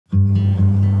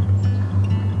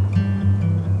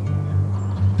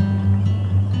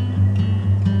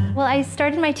I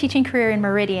started my teaching career in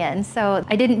Meridian, so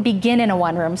I didn't begin in a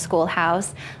one-room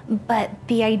schoolhouse, but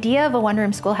the idea of a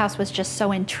one-room schoolhouse was just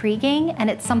so intriguing, and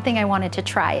it's something I wanted to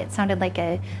try. It sounded like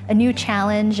a new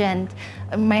challenge, and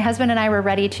my husband and I were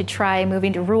ready to try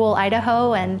moving to rural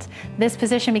Idaho, and this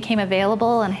position became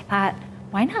available, and I thought,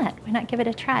 why not? Why not give it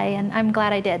a try? And I'm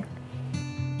glad I did.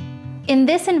 In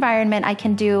this environment, I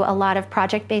can do a lot of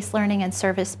project-based learning and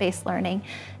service-based learning,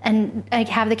 and I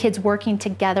have the kids working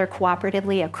together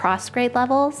cooperatively across grade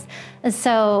levels. And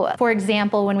so, for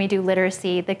example, when we do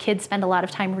literacy, the kids spend a lot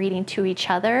of time reading to each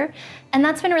other, and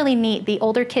that's been really neat. The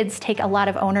older kids take a lot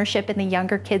of ownership in the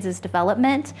younger kids'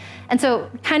 development, and so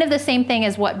kind of the same thing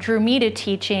as what drew me to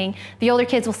teaching. The older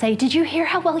kids will say, "Did you hear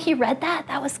how well he read that?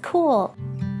 That was cool."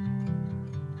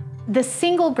 The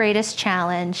single greatest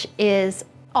challenge is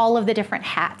all of the different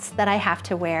hats that I have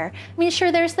to wear. I mean,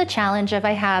 sure, there's the challenge of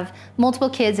I have multiple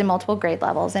kids in multiple grade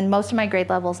levels, and most of my grade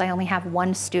levels I only have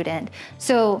one student.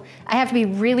 So I have to be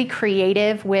really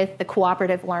creative with the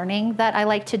cooperative learning that I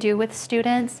like to do with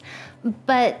students.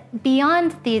 But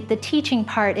beyond the teaching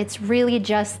part, it's really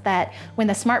just that when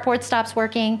the smartboard stops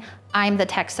working, I'm the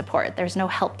tech support. There's no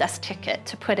help desk ticket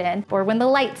to put in. Or when the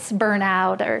lights burn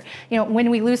out, or when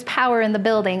we lose power in the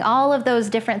building, all of those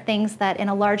different things that in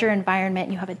a larger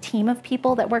environment you have a team of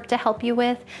people that work to help you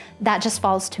with, that just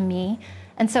falls to me.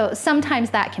 And so sometimes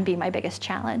that can be my biggest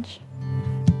challenge.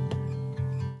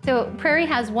 So Prairie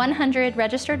has 100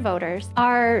 registered voters.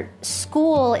 Our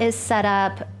school is set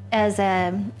up as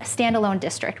a standalone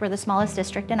district. We're the smallest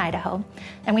district in Idaho,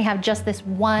 and we have just this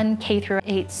one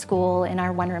K-8 school in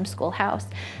our one-room schoolhouse.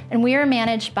 And we are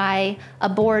managed by a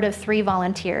board of 3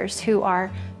 volunteers who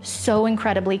are so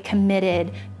incredibly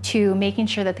committed to making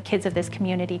sure that the kids of this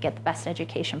community get the best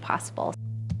education possible.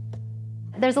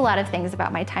 There's a lot of things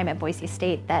about my time at Boise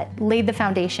State that laid the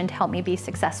foundation to help me be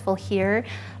successful here.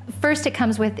 First, it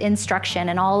comes with instruction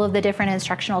and all of the different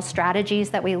instructional strategies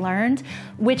that we learned,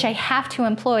 which I have to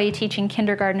employ teaching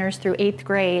kindergartners through 8th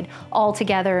grade all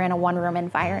together in a one-room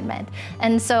environment.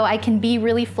 And so I can be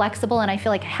really flexible, and I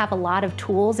feel like I have a lot of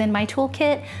tools in my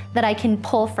toolkit that I can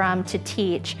pull from to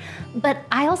teach. But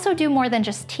I also do more than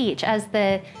just teach. As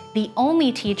the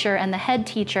only teacher and the head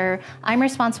teacher, I'm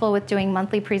responsible with doing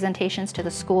monthly presentations to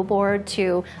the school board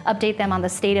to update them on the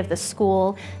state of the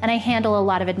school, and I handle a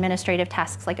lot of administrative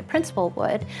tasks like a principal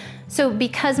would. So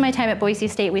because my time at Boise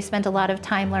State, we spent a lot of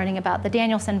time learning about the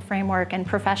Danielson framework and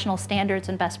professional standards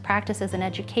and best practices in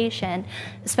education,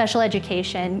 special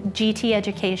education, GT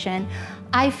education,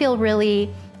 I feel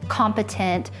really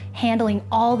competent handling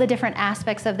all the different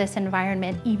aspects of this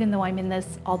environment, even though I'm in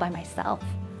this all by myself.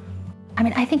 I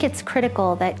mean, I think it's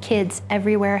critical that kids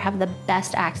everywhere have the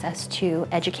best access to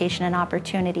education and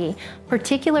opportunity,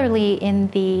 particularly in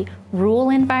the rural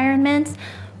environments.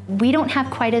 We don't have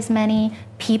quite as many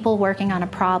people working on a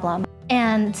problem.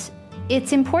 And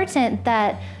it's important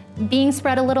that being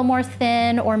spread a little more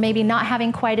thin or maybe not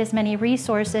having quite as many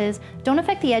resources don't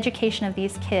affect the education of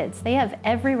these kids. They have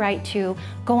every right to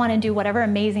go on and do whatever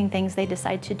amazing things they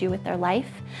decide to do with their life.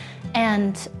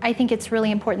 And I think it's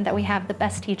really important that we have the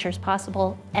best teachers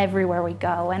possible everywhere we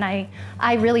go. And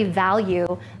I really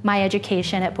value my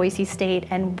education at Boise State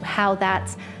and how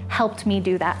that's helped me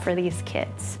do that for these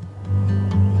kids.